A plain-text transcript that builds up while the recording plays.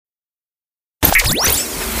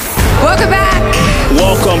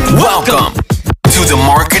Welcome to the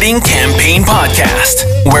Marketing Campaign Podcast,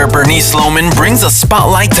 where Bernice Loman brings a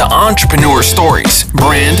spotlight to entrepreneur stories,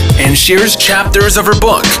 brand, and shares chapters of her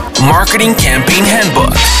book, Marketing Campaign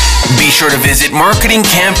Handbook. Be sure to visit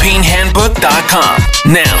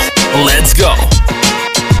marketingcampaignhandbook.com. Now, let's go.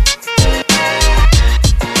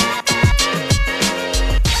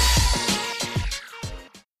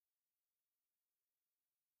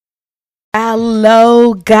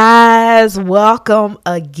 Hello, guys. Welcome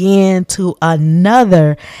again to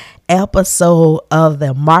another episode of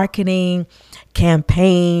the Marketing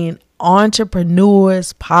Campaign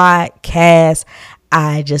Entrepreneurs Podcast.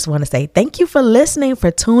 I just want to say thank you for listening,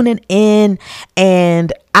 for tuning in,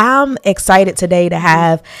 and I'm excited today to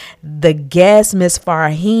have the guest, Miss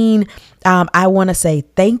Farheen. I want to say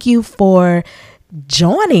thank you for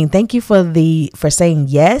joining. Thank you for saying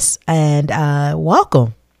yes, and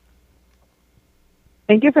welcome.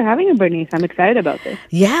 Thank you for having me, Bernice. I'm excited about this.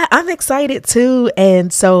 Yeah, I'm excited too.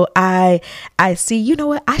 And so I see, you know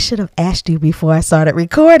what? I should have asked you before I started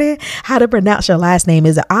recording how to pronounce your last name.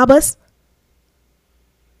 Is it Abbas?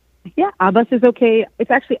 Yeah, Abbas is okay.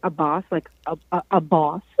 It's actually Abbas, like a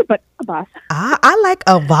boss, but Abbas. I like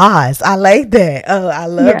Abbas. I like that. Oh, I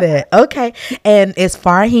love that. Okay. And is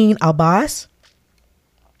Farheen Abbas?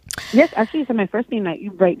 Yes, actually, it's my first name.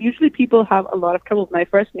 Right. Usually people have a lot of trouble with my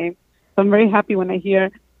first name. So I'm very happy when I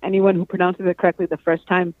hear anyone who pronounces it correctly the first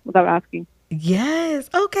time without asking. Yes.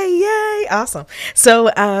 Okay. Yay. Awesome.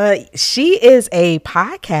 So she is a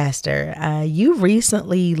podcaster. You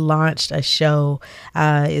recently launched a show,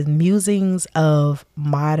 Musings of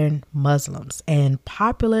Modern Muslims, and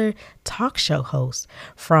popular talk show host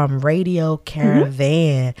from Radio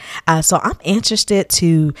Caravan. So I'm interested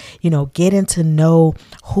to, get into know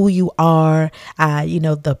who you are,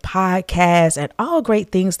 the podcast and all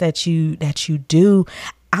great things that you do.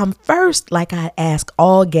 First, like I ask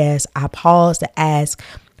all guests, I pause to ask,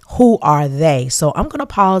 who are they? So I'm going to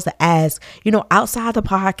pause to ask, outside the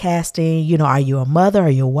podcasting, are you a mother or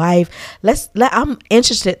your wife? I'm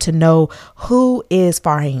interested to know, who is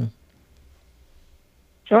Farheen?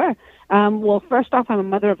 Sure. Well, first off, I'm a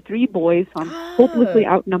mother of 3 boys, so I'm hopelessly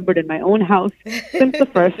outnumbered in my own house since the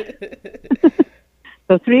first.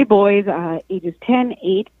 So 3 boys, ages 10,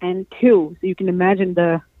 8, and 2. So you can imagine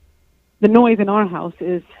the noise in our house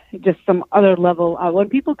is just some other level. When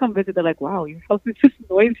people come visit, they're like, wow, your house is just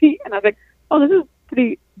noisy. And I was like, oh, this is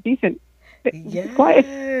pretty decent. It's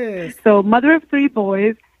quiet. So mother of 3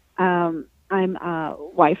 boys. I'm a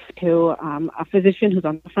wife to a physician who's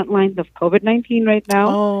on the front lines of COVID-19 right now.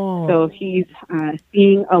 Oh. So he's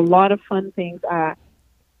seeing a lot of fun things.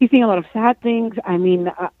 He's seeing a lot of sad things. I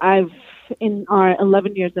mean, in our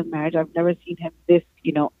 11 years of marriage, I've never seen him this,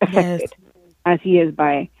 affected as he is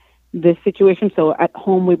by this situation. So at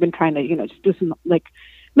home, we've been trying to, just do some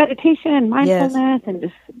meditation and mindfulness and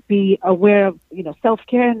just be aware of,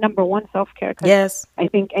 self-care, number one, self-care. Yes. I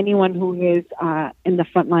think anyone who is in the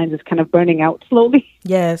front lines is kind of burning out slowly.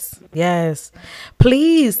 Yes. Yes.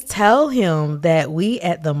 Please tell him that we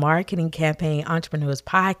at the Marketing Campaign Entrepreneurs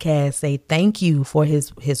Podcast say thank you for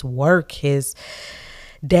his work, his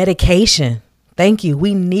dedication. Thank you.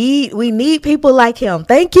 We need people like him.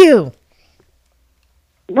 Thank you.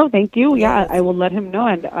 No, thank you. Yeah, I will let him know.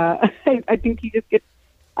 And I think he just gets,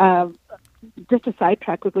 just a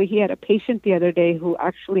sidetrack quickly, he had a patient the other day who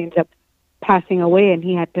actually ended up passing away, and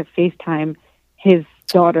he had to FaceTime his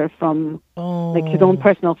daughter from his own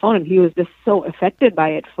personal phone. And he was just so affected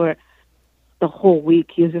by it for the whole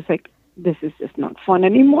week. He was just like, this is just not fun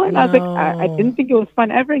anymore. And I was like, I didn't think it was fun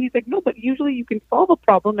ever. He's like, no, but usually you can solve a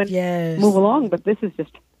problem and move along, but this is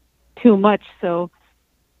just too much. So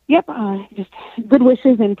yep, just good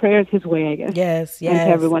wishes and prayers his way, I guess. Yes. And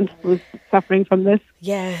to everyone who's suffering from this.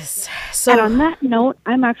 Yes. So, and on that note,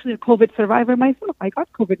 I'm actually a COVID survivor myself. I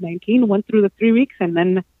got COVID-19, went through the 3 weeks, and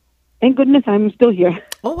then, thank goodness, I'm still here.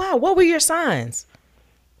 Oh, wow. What were your signs?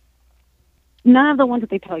 None of the ones that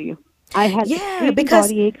they tell you. I had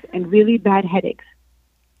body aches and really bad headaches.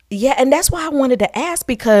 Yeah, and that's why I wanted to ask,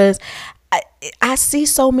 because I see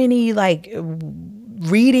so many,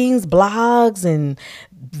 readings, blogs, and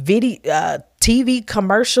TV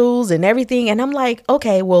commercials and everything, and I'm like,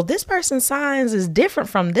 okay, well, this person's signs is different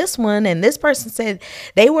from this one, and this person said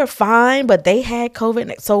they were fine but they had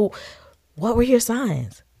COVID. So what were your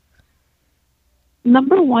signs?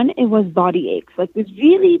 Number one, it was body aches, like this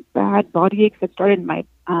really bad body aches that started in my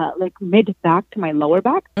mid back to my lower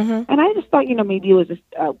back. And I just thought, maybe it was just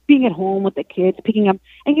being at home with the kids, picking up.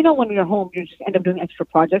 And when you're home, you just end up doing extra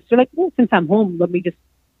projects. You're like, well, since I'm home, let me just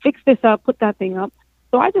fix this up, put that thing up.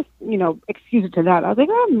 So I just, excused it to that. I was like,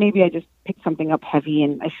 maybe I just picked something up heavy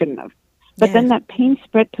and I shouldn't have. But then that pain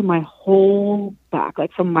spread to my whole back,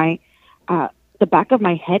 like from my the back of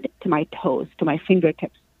my head to my toes, to my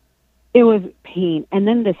fingertips. It was pain. And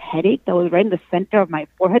then this headache that was right in the center of my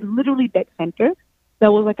forehead, literally dead center,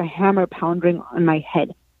 that was like a hammer pounding on my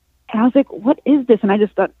head. And I was like, what is this? And I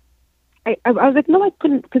just thought, I was like, no, I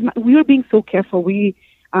couldn't, because we were being so careful. We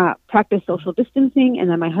practiced social distancing, and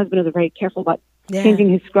then my husband was very careful about changing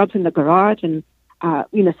his scrubs in the garage and,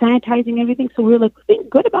 sanitizing everything. So we were like, feeling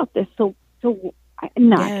good about this. So it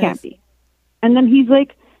can't be. And then he's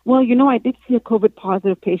like, well, I did see a COVID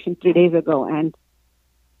positive patient 3 days ago, and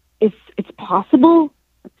it's possible.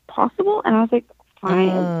 It's possible. And I was like,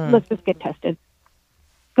 fine, let's just get tested.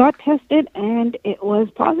 Got tested, and it was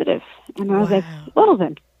positive. And I was like, well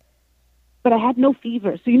then. But I had no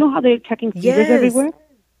fever. So you know how they're checking fevers everywhere?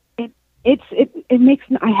 It makes,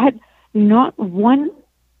 I had not 1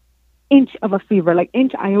 inch of a fever, like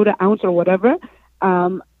inch, iota, ounce, or whatever.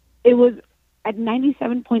 It was at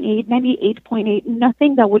 97.8, 98.8,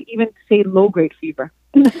 nothing that would even say low-grade fever.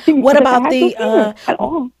 What about the, at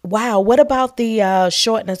all. Wow, what about the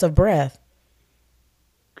shortness of breath?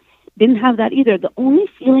 Didn't have that either. The only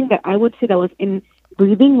feeling that I would say that was in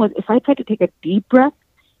breathing was if I tried to take a deep breath,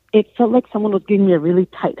 it felt like someone was giving me a really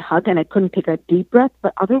tight hug and I couldn't take a deep breath.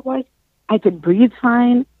 But otherwise, I could breathe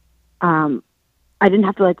fine. I didn't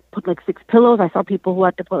have to put 6 pillows. I saw people who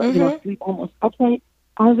had to put sleep almost upright.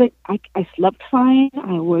 I was like, I slept fine.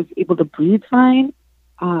 I was able to breathe fine.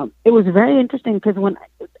 It was very interesting because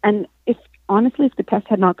if the test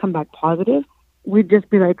had not come back positive, we'd just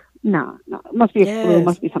be like, no, it must be a flu, it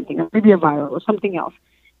must be something else, maybe a viral or something else.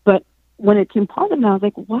 But when it came positive, I was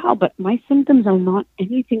like, wow, but my symptoms are not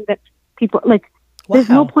anything that people, there's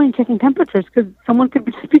no point in checking temperatures because someone could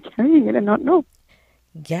just be carrying it and not know.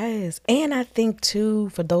 Yes. And I think too,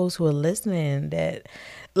 for those who are listening, that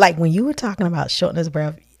when you were talking about shortness of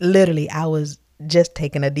breath, literally I was just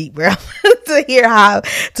taking a deep breath to hear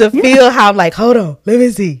feel how hold on, let me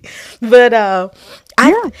see. But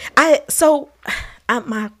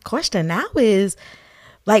my question now is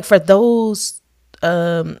for those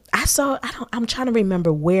I'm trying to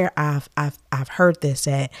remember where I've heard this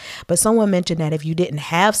at, but someone mentioned that if you didn't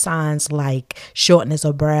have signs like shortness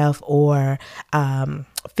of breath or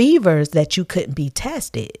fevers, that you couldn't be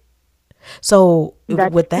tested. So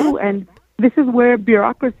that's with that, true, and this is where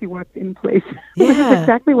bureaucracy works in place. This is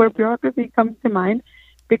exactly where bureaucracy comes to mind,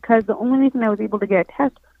 because the only reason I was able to get a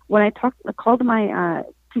test when I called my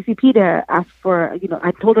PCP to ask for,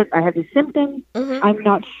 I told her I have these symptoms. I'm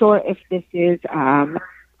not sure if this is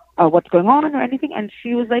what's going on or anything. And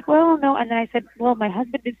she was like, well, no. And then I said, well, my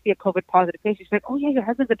husband did see a COVID positive patient. She's like, oh, yeah, your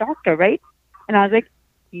husband's a doctor, right? And I was like,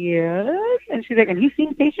 yes. And she's like, and he's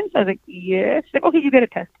seeing patients? I was like, yes. She's like, okay, you get a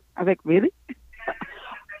test. I was like, really?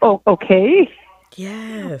 Oh, okay.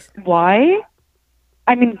 Yes. Why?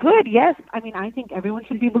 I mean, good, yes. I mean, I think everyone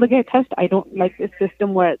should be able to get a test. I don't like this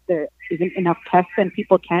system where there isn't enough tests and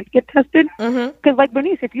people can't get tested. Because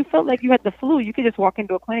Bernice, if you felt like you had the flu, you could just walk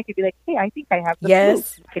into a clinic and be like, hey, I think I have the flu.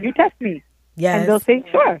 Can you test me? Yes. And they'll say,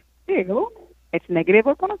 sure, here you go. It's negative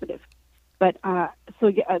or positive. But I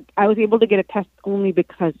was able to get a test only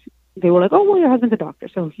because they were like, oh, well, your husband's a doctor.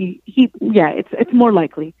 So it's more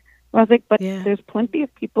likely. I was like, but there's plenty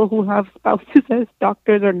of people who have spouses as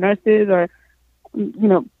doctors or nurses or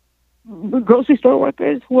grocery store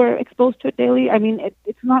workers who are exposed to it daily. I mean,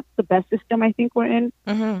 it's not the best system I think we're in.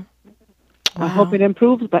 Wow. I hope it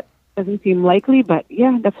improves, but doesn't seem likely. But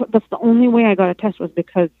that's the only way I got a test was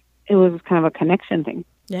because it was kind of a connection thing,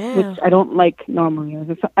 which I don't like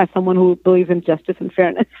normally as someone who believes in justice and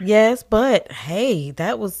fairness. Yes, but hey,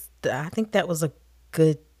 I think that was a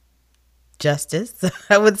good justice,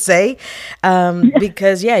 I would say,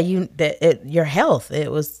 because your health,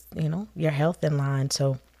 it was your health in line.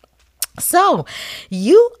 So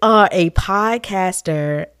you are a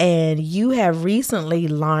podcaster and you have recently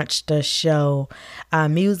launched a show,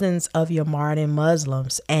 Musings of Your Modern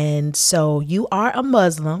Muslims, and so you are a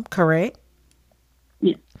Muslim, correct?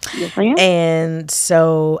 Yes, I am. And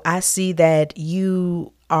so I see that you're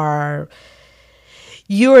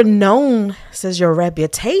known, says your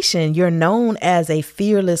reputation, you're known as a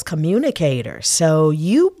fearless communicator. So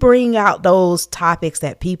you bring out those topics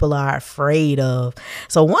that people are afraid of.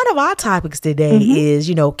 So one of our topics today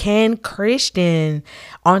is, can Christian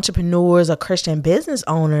entrepreneurs or Christian business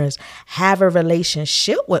owners have a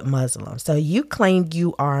relationship with Muslims? So you claim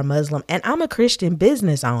you are a Muslim and I'm a Christian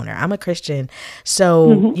business owner. I'm a Christian.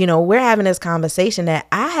 So, we're having this conversation that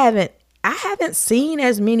I haven't I haven't seen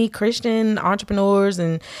as many Christian entrepreneurs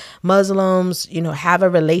and Muslims, have a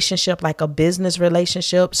relationship like a business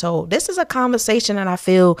relationship. So this is a conversation that I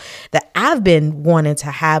feel that I've been wanting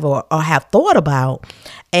to have or have thought about.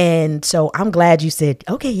 And so I'm glad you said,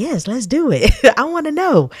 okay, yes, let's do it. I want to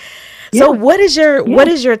know. So what is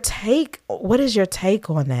your take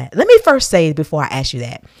on that? Let me first say before I ask you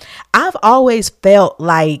that, I've always felt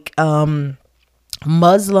like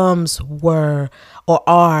Muslims were or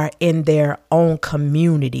are in their own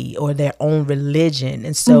community or their own religion.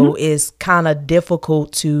 And so it's kind of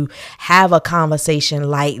difficult to have a conversation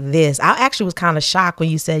like this. I actually was kind of shocked when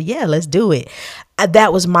you said, yeah, let's do it.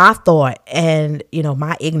 That was my thought. And,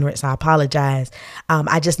 my ignorance, I apologize.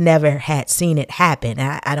 I just never had seen it happen.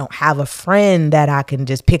 I don't have a friend that I can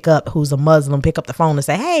just pick up who's a Muslim, pick up the phone and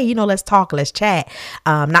say, hey, let's talk, let's chat.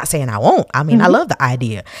 Not saying I won't. I mean, I love the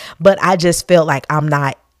idea, but I just felt like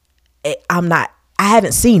I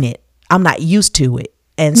haven't seen it. I'm not used to it.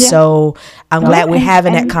 And so I'm glad we're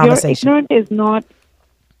having that conversation.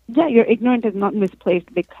 Your ignorance is not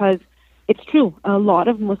misplaced, because it's true. A lot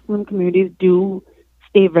of Muslim communities do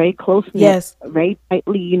stay very close knit, very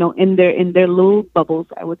tightly, in their little bubbles,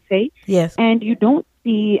 I would say. Yes. And you don't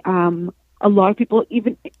see a lot of people,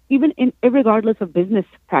 even regardless of business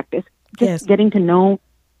practice, just getting to know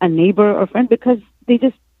a neighbor or friend, because they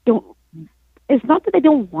just don't. It's not that they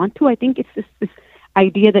don't want to. I think it's just this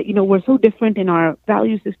idea that, we're so different in our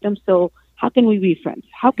value system. So how can we be friends?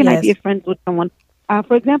 How can I be friends with someone?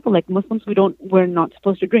 For example, like Muslims, we're not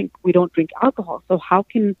supposed to drink. We don't drink alcohol. So how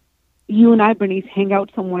can you and I, Bernice, hang out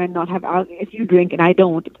somewhere and not have alcohol? If you drink and I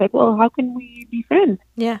don't, it's like, well, how can we be friends?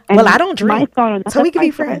 Yeah. And well, I don't drink. My thought on that, so we can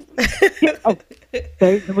be friends.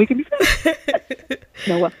 We can be friends.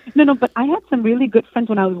 No, but I had some really good friends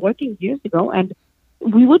when I was working years ago, and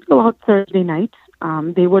we would go out Thursday nights.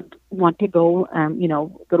 They would want to go,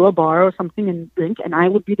 go to a bar or something and drink, and I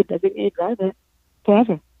would be the designated driver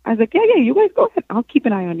forever. I was like, yeah, you guys go ahead. I'll keep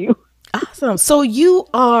an eye on you. Awesome. So you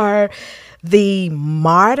are the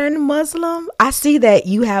modern Muslim. I see that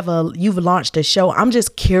you've launched a show. I'm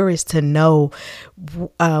just curious to know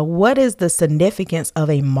what is the significance of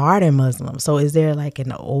a modern Muslim? So is there like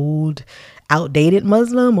an old, outdated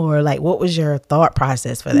Muslim, or like what was your thought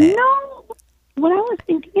process for that? No. What I was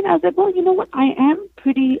thinking, I was like, well, you know what? I am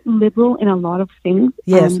pretty liberal in a lot of things.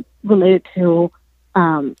 Yes. Related to,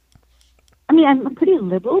 I'm pretty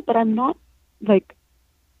liberal, but I'm not like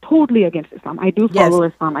totally against Islam. I do follow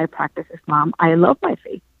Islam. I practice Islam. I love my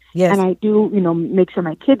faith. Yes. And I do, make sure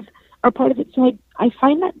my kids are part of it. So I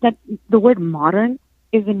find that the word modern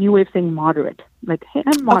is a new way of saying moderate. Like, hey,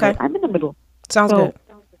 I'm moderate. Okay. I'm in the middle. Sounds good.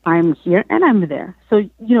 I'm here and I'm there. So,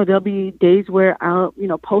 there'll be days where I'll,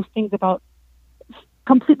 post things about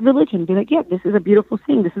complete religion. Be like, yeah, this is a beautiful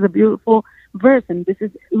thing. This is a beautiful verse, and this is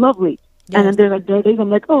lovely. Yes. And then there are days I'm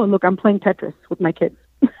like, oh, look, I'm playing Tetris with my kids.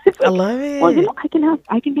 I love it. Well,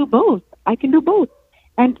 I can do both.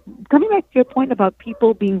 And coming back to your point about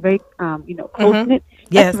people being very, close-knit,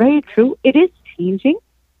 that's very true. It is changing,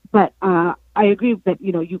 but I agree that,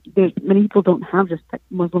 there's many people don't have just like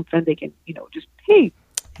Muslim friends. They can, just, hey,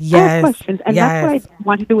 I have questions. And that's what I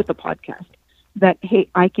want to do with the podcast, that, hey,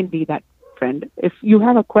 I can be that friend. If you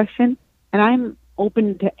have a question, and I'm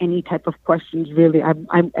open to any type of questions, really.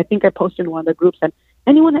 I think I posted in one of the groups that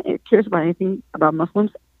anyone that cares about anything about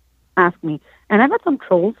Muslims, ask me. And I've got some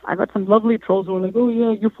trolls. I've got some lovely trolls who are like, oh,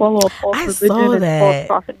 yeah, you follow a false religion and false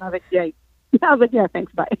prophet. And I was like, yeah. I was like, yeah,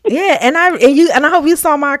 thanks, bye. Yeah, and I hope you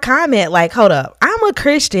saw my comment. Like, hold up, I'm a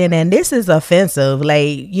Christian, and this is offensive.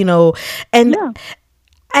 Like, and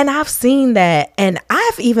I've seen that, and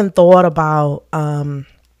I've even thought about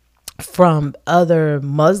from other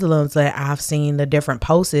Muslims that I've seen the different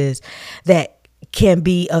posts that can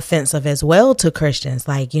be offensive as well to Christians.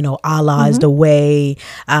 Like, Allah is the way,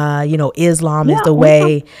 Islam is the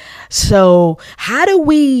way. So how do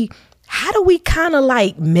we kind of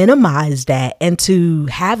like minimize that and to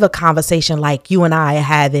have a conversation like you and I are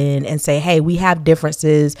having and say, hey, we have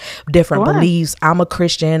differences, different beliefs. I'm a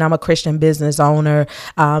Christian business owner.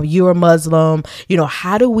 You're a Muslim.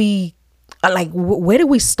 How do we, where do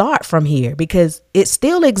we start from here? Because it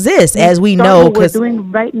still exists, as we know. What we're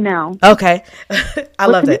doing right now. Okay. I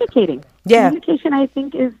love that. Communicating. Yeah. Communication, I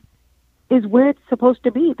think, is where it's supposed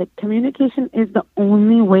to be. The communication is the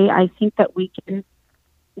only way I think that we can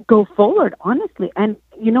go forward, honestly. And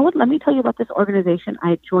you know what? Let me tell you about this organization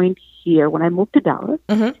I joined here when I moved to Dallas.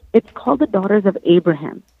 Mm-hmm. It's called the Daughters of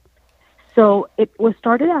Abraham. So it was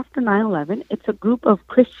started after 9/11. It's a group of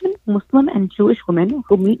Christian, Muslim, and Jewish women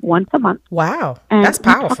who meet once a month. Wow, and that's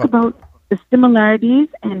powerful. Talk about the similarities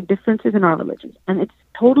and differences in our religions. And it's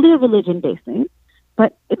totally a religion-based thing.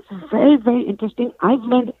 But it's very, very interesting. I've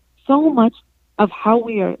learned so much of how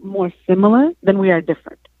we are more similar than we are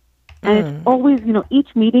different. And it's always,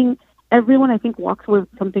 each meeting, everyone I think walks with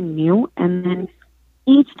something new. And then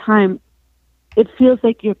each time it feels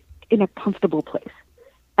like you're in a comfortable place.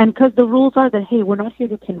 And because the rules are that, hey, we're not here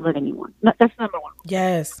to convert anyone. That's number one.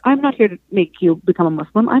 Yes. I'm not here to make you become a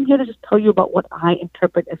Muslim. I'm here to just tell you about what I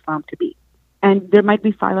interpret Islam to be. And there might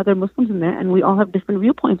be 5 other Muslims in there, and we all have different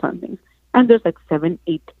viewpoints on things. And there's like 7,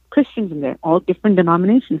 8 Christians in there, all different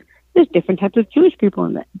denominations. There's different types of Jewish people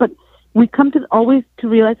in there. But we come to always to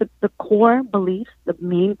realize that the core beliefs, the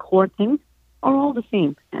main core things, are all the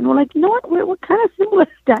same. And we're like, you know what? We're kind of similar,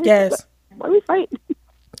 guys. Yes. Why do we fight?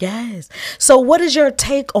 Yes. So what is your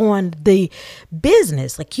take on the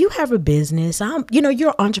business? Like, you have a business. you're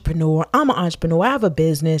an entrepreneur. I'm an entrepreneur. I have a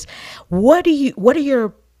business. What's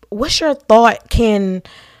your thought?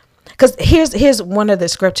 Because here's one of the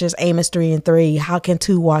scriptures, Amos 3:3. How can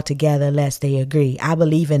 2 walk together lest they agree? I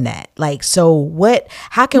believe in that. Like, so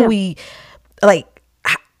how can we, like,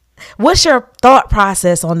 what's your thought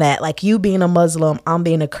process on that? Like, you being a Muslim, I'm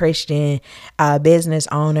being a Christian business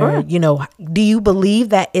owner, Sure. Do you believe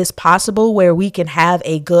that it's possible where we can have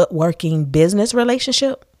a good working business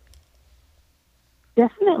relationship?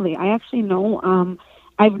 Definitely. I actually know,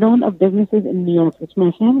 I've known of businesses in New York, which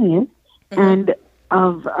my family is, and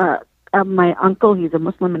of my uncle. He's a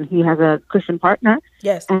Muslim and he has a Christian partner.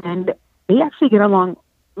 Yes. And they actually get along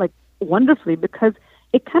like wonderfully because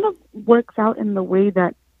it kind of works out in the way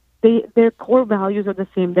that their core values are the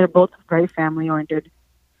same. They're both very family oriented.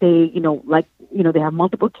 They, they have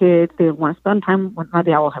multiple kids. They want to spend time with,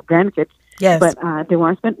 they all have grandkids. Yes. But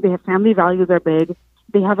they have family values are big.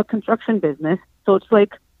 They have a construction business. So it's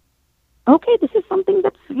like, okay, this is something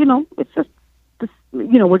that's, it's just, this,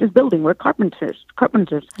 we're just building. We're carpenters.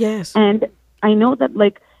 Yes. And I know that,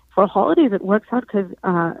 like, for holidays, it works out because,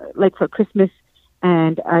 like, for Christmas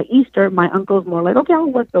and Easter, my uncle's more like, okay,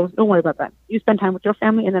 I'll work those. Don't worry about that. You spend time with your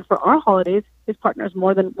family. And then for our holidays, his partner is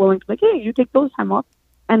more than willing to be like, hey, you take those time off.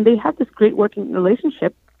 And they have this great working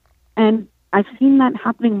relationship. And I've seen that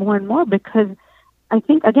happening more and more because I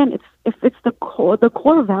think, again, if it's the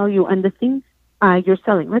core value and the things you're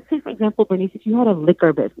selling. Let's say, for example, Bernice, if you had a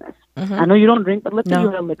liquor business. I know you don't drink, but let's say you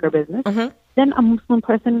had a liquor business. Then a Muslim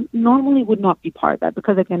person normally would not be part of that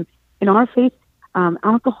because, again, in our faith,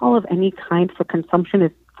 alcohol of any kind for consumption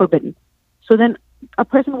is forbidden. So then a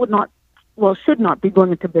person should not be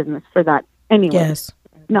going into business for that anyway. Yes.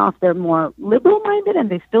 Now, if they're more liberal-minded and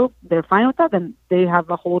they're fine with that, then they have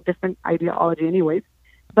a whole different ideology anyways.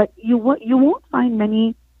 But you won't find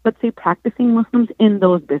many, let's say, practicing Muslims in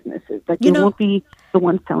those businesses. Like, you won't be the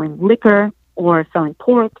one selling liquor or selling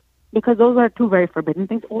pork because those are 2 very forbidden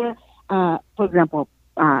things. Or, for example,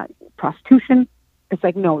 prostitution. It's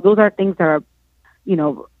like, no, those are things that are,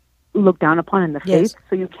 looked down upon in the faith.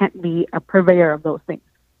 So you can't be a purveyor of those things.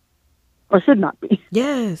 Or should not be.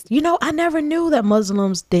 Yes. I never knew that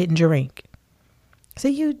Muslims didn't drink. So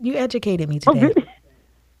you educated me today. Oh, really?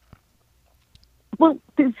 Well,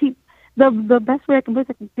 see, the best way I can put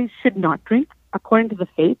it is they should not drink. According to the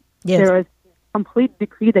faith, there is complete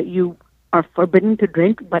decree that you are forbidden to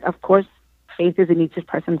drink. But of course, faith is in each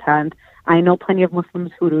person's hand. I know plenty of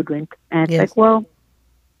Muslims who do drink. And it's like, well,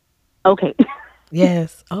 okay.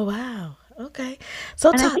 Yes. Oh, wow. Okay.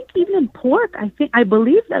 So I think even in pork, I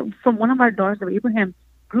believe that from one of our Daughters of Abraham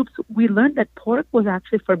groups, we learned that pork was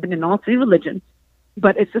actually forbidden in all 3 religions.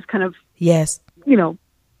 But it's just kind of,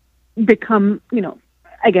 become,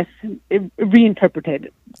 I guess,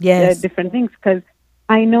 reinterpreted different things. Because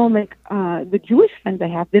I know, like, the Jewish friends I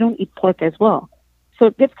have, they don't eat pork as well. So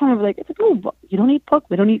it gets kind of like, it's like, oh, you don't eat pork?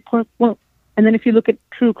 We don't eat pork. Well, and then if you look at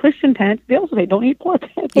true Christian tenants, they also say, don't eat pork.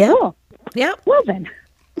 Yeah. Well, then.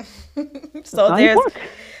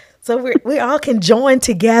 So we all can join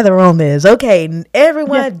together on this. Okay,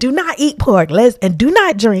 everyone, do not eat pork. And do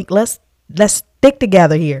not drink. Let's stick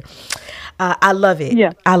together here. I love it.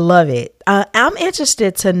 Yeah. I love it. I'm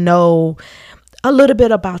interested to know a little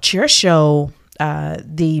bit about your show,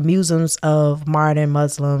 the Musings of Modern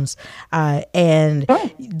Muslims, and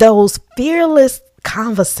those fearless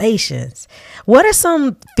conversations. What are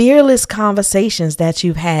some fearless conversations that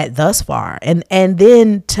you've had thus far? And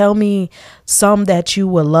then tell me some that you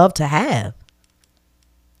would love to have.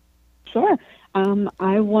 Sure.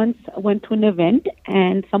 I once went to an event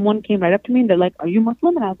and someone came right up to me and they're like, are you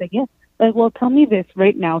Muslim? And I was like, yes. Like, well, tell me this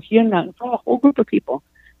right now, here now, in front of a whole group of people,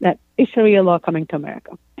 that is Sharia law coming to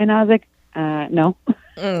America? And I was like, no,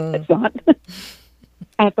 it's not.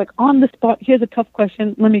 And it's like, on the spot, here's a tough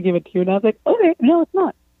question. Let me give it to you. And I was like, okay, no, it's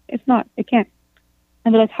not. It's not. It can't.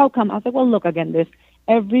 And they're like, how come? I was like, well, look, again, there's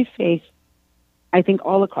every faith I think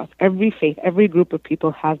all across every faith, every group of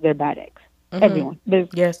people has their bad eggs. Everyone. There's,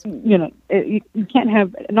 Yes. you can't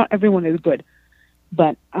have, not everyone is good.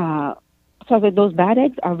 But, so that those bad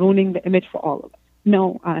eggs are ruining the image for all of us.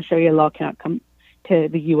 No, Sharia law cannot come to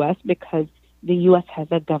the U.S. because the U.S. has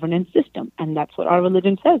a governance system. And that's what our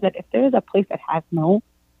religion says, that if there is a place that has no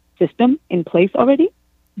system in place already,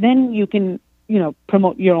 then you can,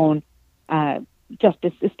 promote your own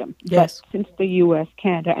justice system. Yes. But since the U.S.,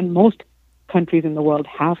 Canada, and most countries in the world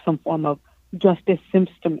have some form of justice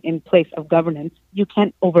system in place of governance, you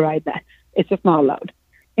can't override that. It's just not allowed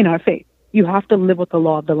in our faith. You have to live with the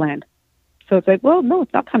law of the land. So it's like, well, no,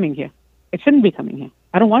 it's not coming here. It shouldn't be coming here.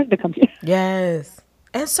 I don't want it to come here. Yes.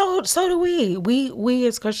 And so do we. We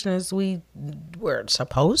as Christians, we're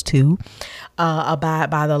supposed to abide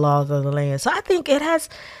by the laws of the land. So I think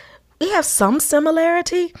we have some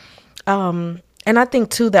similarity. And I think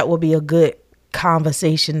too, that will be a good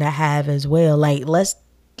conversation to have as well. Like, let's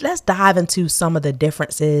dive into some of the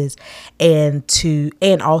differences and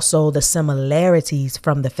also the similarities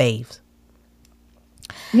from the faiths.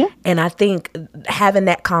 Yeah. And I think having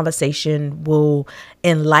that conversation will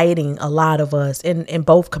enlighten a lot of us in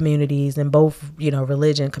both communities, in both,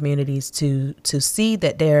 religion communities to see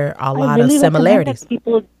that there are a lot of similarities.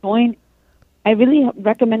 I really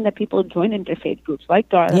recommend that people join interfaith groups like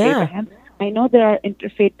Daughters of Abraham. I know there are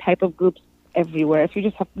interfaith type of groups everywhere. If you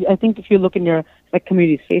just I think if you look in your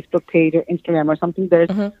community's Facebook page or Instagram or something, there's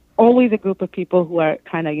always a group of people who are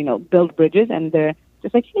trying to, build bridges, and they're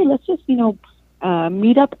just like, hey, let's just,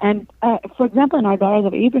 meet up. And for example, in our Daughters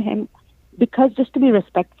of Abraham, because just to be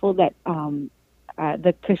respectful that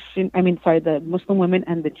the Muslim women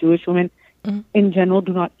and the Jewish women in general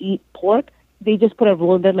do not eat pork, they just put a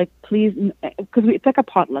rule there, like, please, because it's like a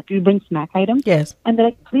potluck. You bring snack items. Yes. And they're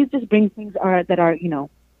like, please just bring things that are,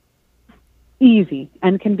 easy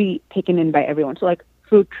and can be taken in by everyone. So like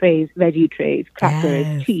fruit trays, veggie trays,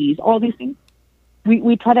 crackers, cheese, all these things.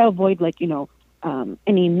 We try to avoid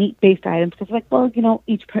any meat-based items because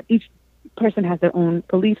each person has their own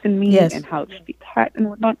beliefs in meat and how it should be cut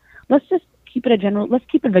and whatnot. Let's just keep it let's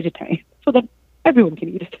keep it vegetarian so that everyone can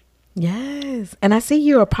eat it. Yes. And I see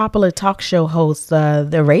you're a popular talk show host,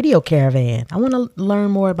 the Radio Caravan. I want to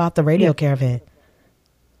learn more about the Radio Caravan.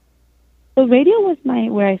 So radio was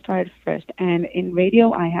where I started first. And in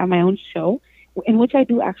radio, I have my own show in which I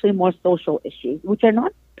do actually more social issues, which are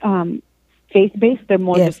not faith-based. They're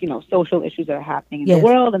more just, social issues that are happening in the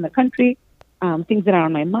world and the country, things that are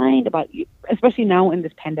on my mind about, especially now in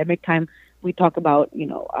this pandemic time, we talk about,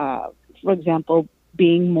 for example,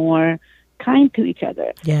 being more kind to each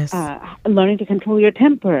other. Yes. Learning to control your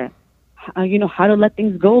temper. How to let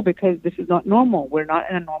things go because this is not normal. We're not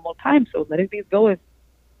in a normal time. So letting things go is,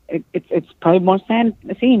 it's probably more sane.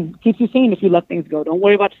 Keeps you sane if you let things go. Don't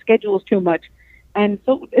worry about schedules too much. And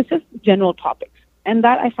so it's just general topics. And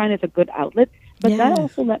that I find is a good outlet. But that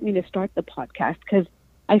also led me to start the podcast because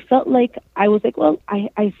I felt like I was like, well,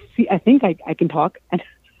 I think I can talk and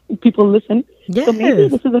people listen. Yes. So maybe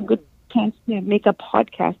this is a good chance to make a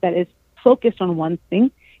podcast that is focused on one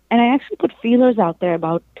thing. And I actually put feelers out there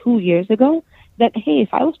about 2 years ago that, hey,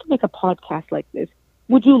 if I was to make a podcast like this,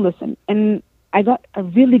 would you listen? And I got a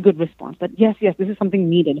really good response that yes, this is something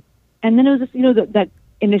needed. And then it was just, that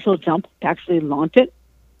initial jump to actually launch it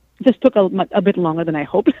just took a bit longer than I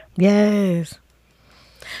hoped. Yes.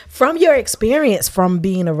 From your experience from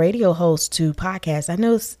being a radio host to podcast, I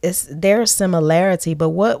know there's similarity, but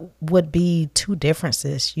what would be two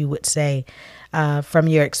differences you would say from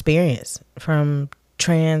your experience from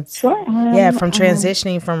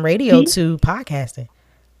transitioning from radio to podcasting?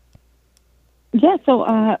 Yeah,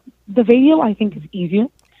 so the radio I think is easier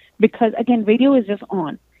because again, radio is just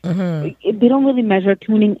on. Mm-hmm. They don't really measure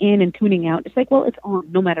tuning in and tuning out. It's like, well, it's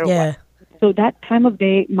on no matter what. So that time of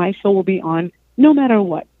day, my show will be on no matter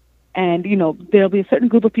what. And, there'll be a certain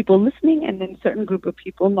group of people listening and then a certain group of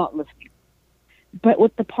people not listening. But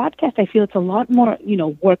with the podcast, I feel it's a lot more,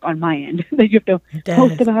 work on my end. That you have to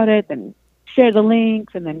post about it and share the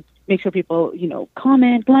links and then make sure people,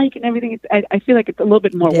 comment, like, and everything. I feel like it's a little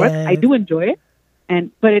bit more work. I do enjoy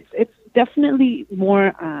it. But it's definitely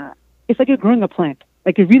more, it's like you're growing a plant.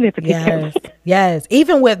 Like you really have to take care of it. Yes.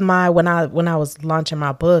 Even with when I was launching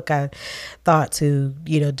my book, I thought to,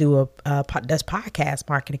 do this podcast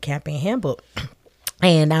marketing campaign handbook.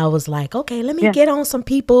 And I was like, okay, let me get on some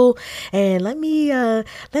people and let me,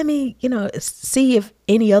 see if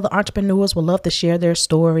any other entrepreneurs would love to share their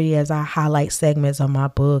story as I highlight segments of my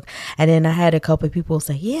book. And then I had a couple of people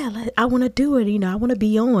say, I want to do it. I want to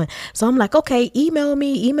be on. So I'm like, okay, email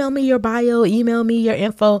me your bio, email me your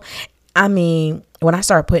info. I mean, when I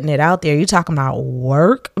started putting it out there, you talking about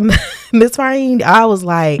work, Miss Fahine? I was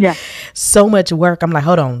like, so much work. I'm like,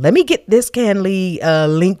 hold on, let me get this Canly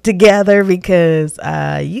link together, because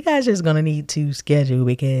you guys just gonna need to schedule,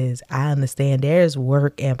 because I understand there's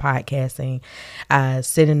work in podcasting,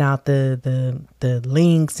 sending out the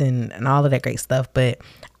links and all of that great stuff. But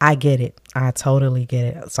I get it. I totally get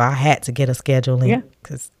it. So I had to get a schedule link,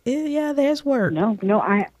 because there's work.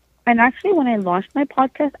 And actually, when I launched my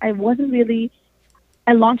podcast, I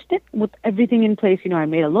launched it with everything in place. I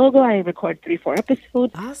made a logo, I recorded 3-4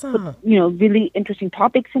 episodes. Awesome. With, really interesting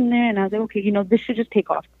topics in there. And I was like, okay, this should just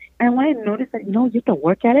take off. And when I noticed that, you have to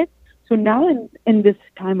work at it. So now in this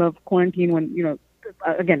time of quarantine, when,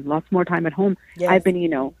 again, lots more time at home, I've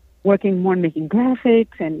been, working more on making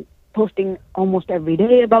graphics and posting almost every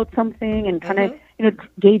day about something and kind of,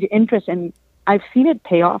 gauge interest. And I've seen it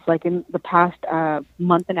pay off, like in the past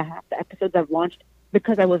month and a half, the episodes I've launched,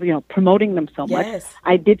 because I was, promoting them so much.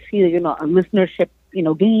 I did see, a listenership,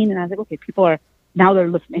 gain, and I was like, okay, they're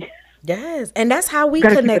listening. Yes, and that's how we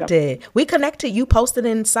connected. We connected. You posted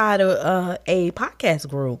inside of a podcast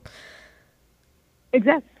group.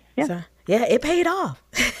 Exactly. Yeah. So, it paid off.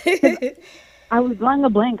 I was drawing a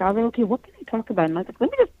blank. I was like, okay, what can I talk about? And I was like, let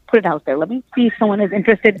me just put it out there. Let me see if someone is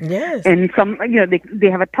interested in some, they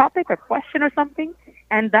have a topic or question or something.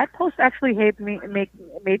 And that post actually made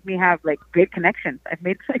me have like great connections. I've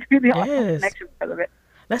made like really awesome connections because of it.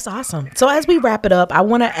 That's awesome. So as we wrap it up, I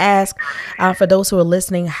want to ask for those who are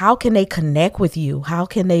listening, how can they connect with you? How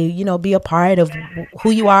can they, be a part of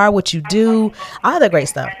who you are, what you do, all the great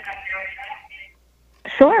stuff?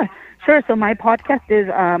 Sure. So my podcast is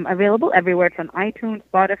available everywhere. It's on iTunes,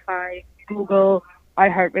 Spotify, Google,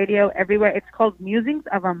 iHeartRadio, everywhere. It's called Musings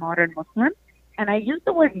of a Modern Muslim. And I use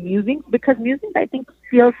the word musings because musings, I think,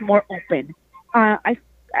 feels more open. I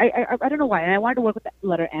don't know why. And I wanted to work with the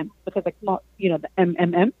letter M because, like, not, the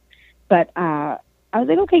MMM. But I was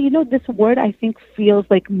like, okay, this word, I think, feels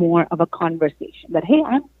like more of a conversation. That, hey,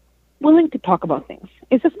 I'm willing to talk about things.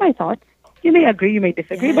 It's just my thoughts. You may agree, you may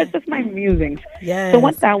disagree, but it's just my musings. So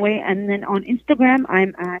went that way. And then on Instagram,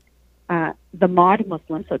 I'm at The Mod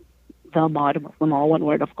Muslim. So The Mod Muslim, all one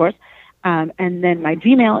word, of course. And then my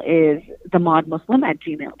Gmail is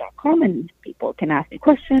themodmuslim@gmail.com. And people can ask me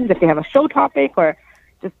questions if they have a show topic or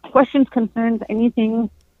just questions, concerns, anything. You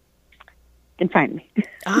can find me.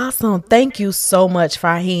 Awesome. Thank you so much,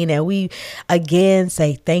 Fahine. And we again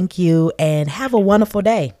say thank you and have a wonderful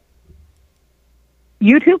day.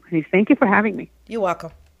 You too, please. Thank you for having me. You're welcome.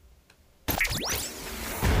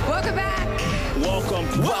 Welcome back.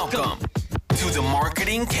 Welcome to the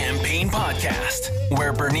Marketing Campaign Podcast,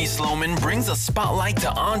 where Bernice Loman brings a spotlight to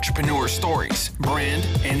entrepreneur stories, brand,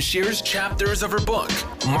 and shares chapters of her book,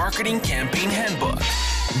 Marketing Campaign Handbook.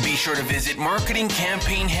 Be sure to visit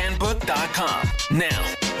marketingcampaignhandbook.com. Now,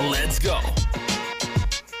 let's go.